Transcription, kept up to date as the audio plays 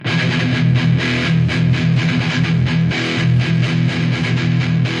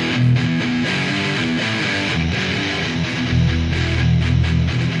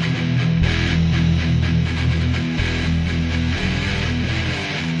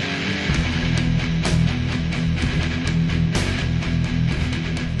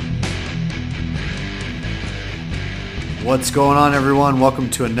What's going on, everyone?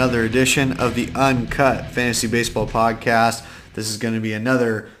 Welcome to another edition of the Uncut Fantasy Baseball Podcast. This is going to be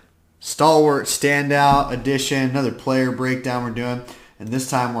another Stalwart Standout edition, another player breakdown we're doing. And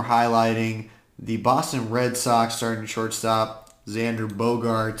this time we're highlighting the Boston Red Sox starting shortstop, Xander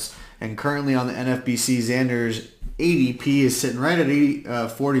Bogaerts. And currently on the NFBC, Xander's ADP is sitting right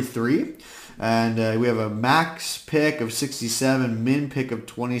at 43. And we have a max pick of 67, min pick of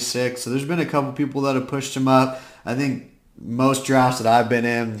 26. So there's been a couple people that have pushed him up. I think most drafts that I've been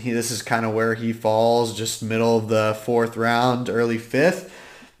in, this is kind of where he falls, just middle of the fourth round, early fifth.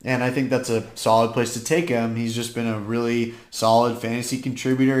 And I think that's a solid place to take him. He's just been a really solid fantasy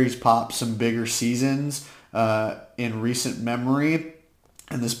contributor. He's popped some bigger seasons in recent memory.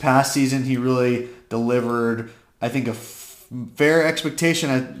 And this past season, he really delivered, I think, a fair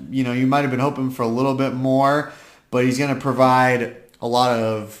expectation. You might have been hoping for a little bit more, but he's going to provide a lot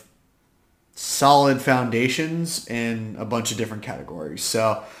of solid foundations in a bunch of different categories.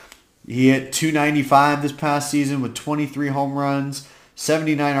 So he hit 295 this past season with 23 home runs,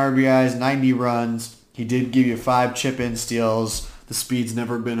 79 RBIs, 90 runs. He did give you 5 chip-in steals. The speed's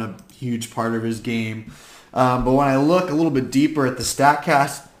never been a huge part of his game. But when I look a little bit deeper at the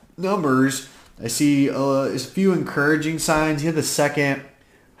StatCast numbers, I see a few encouraging signs. He had the second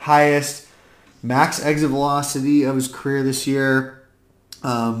highest max exit velocity of his career this year.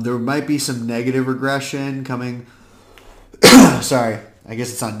 There might be some negative regression coming. Sorry, I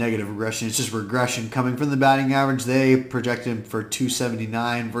guess it's not negative regression. It's just regression coming from the batting average. They projected him for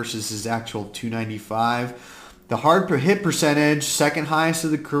 279 versus his actual 295. The hard hit percentage, second highest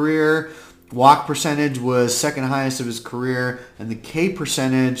of the career. Walk percentage was second highest of his career. And the K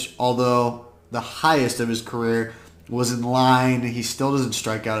percentage, although the highest of his career, was in line. He still doesn't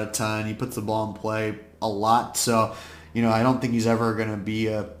strike out a ton. He puts the ball in play a lot. So, I don't think he's ever going to be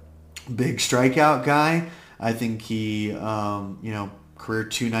a big strikeout guy. I think he, career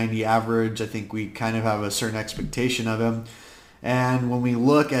 290 average, I think we kind of have a certain expectation of him. And when we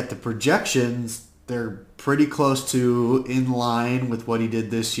look at the projections, they're pretty close to in line with what he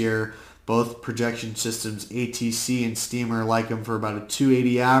did this year. Both projection systems, ATC and Steamer, like him for about a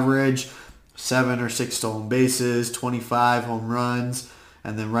 280 average, 7 or 6 stolen bases, 25 home runs.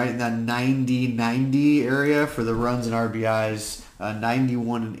 And then right in that 90-90 area for the runs and RBIs,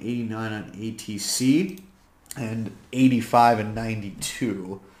 91 and 89 on ATC, and 85 and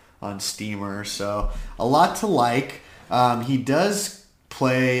 92 on Steamer. So a lot to like. He does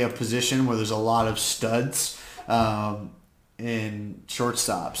play a position where there's a lot of studs in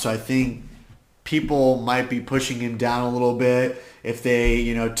shortstop. So I think people might be pushing him down a little bit if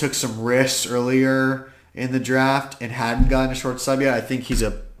they, took some risks earlier in the draft and hadn't gotten a shortstop yet. I think he's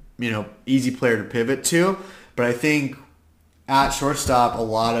a easy player to pivot to. But I think at shortstop, a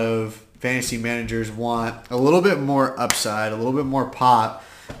lot of fantasy managers want a little bit more upside, a little bit more pop.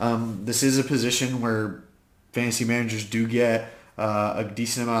 This is a position where fantasy managers do get a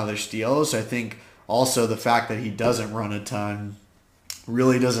decent amount of their steals. So I think also the fact that he doesn't run a ton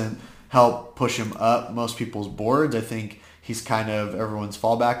really doesn't help push him up most people's boards. I think he's kind of everyone's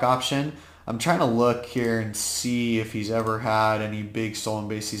fallback option. I'm trying to look here and see if he's ever had any big stolen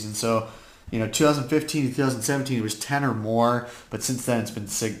base season. So, 2015 to 2017, it was 10 or more, but since then it's been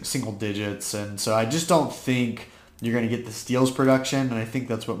single digits. And so I just don't think you're going to get the steals production, and I think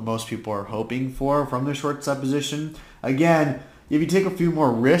that's what most people are hoping for from the shortstop position. Again, if you take a few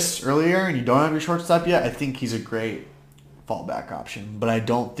more risks earlier and you don't have your shortstop yet, I think he's a great fallback option. But I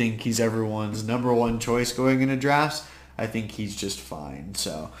don't think he's everyone's number one choice going into drafts. I think he's just fine.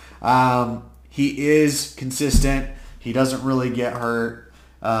 So he is consistent. He doesn't really get hurt.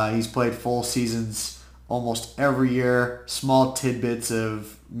 He's played full seasons almost every year. Small tidbits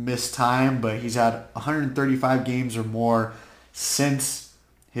of missed time, but he's had 135 games or more since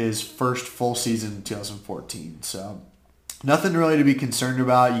his first full season in 2014. So nothing really to be concerned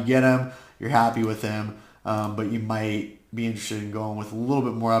about. You get him, you're happy with him, but you might be interested in going with a little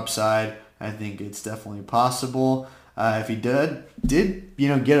bit more upside. I think it's definitely possible. If he did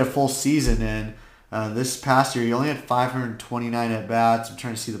get a full season in this past year, he only had 529 at bats. I'm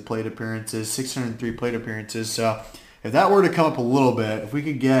trying to see the plate appearances, 603 plate appearances. So if that were to come up a little bit, if we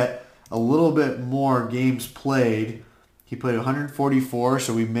could get a little bit more games played, he played 144,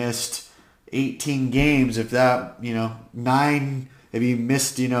 so we missed 18 games. If that, if he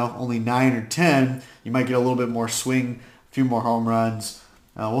missed, only 9 or 10, you might get a little bit more swing, a few more home runs.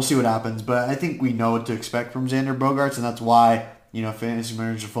 We'll see what happens, but I think we know what to expect from Xander Bogaerts, and that's why fantasy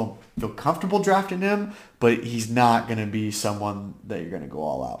managers feel comfortable drafting him, but he's not going to be someone that you're going to go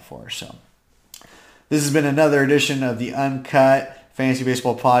all out for. So this has been another edition of the Uncut Fantasy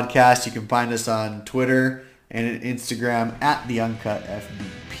Baseball Podcast. You can find us on Twitter and an Instagram at the Uncut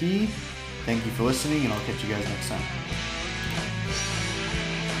FBP. Thank you for listening, and I'll catch you guys next time.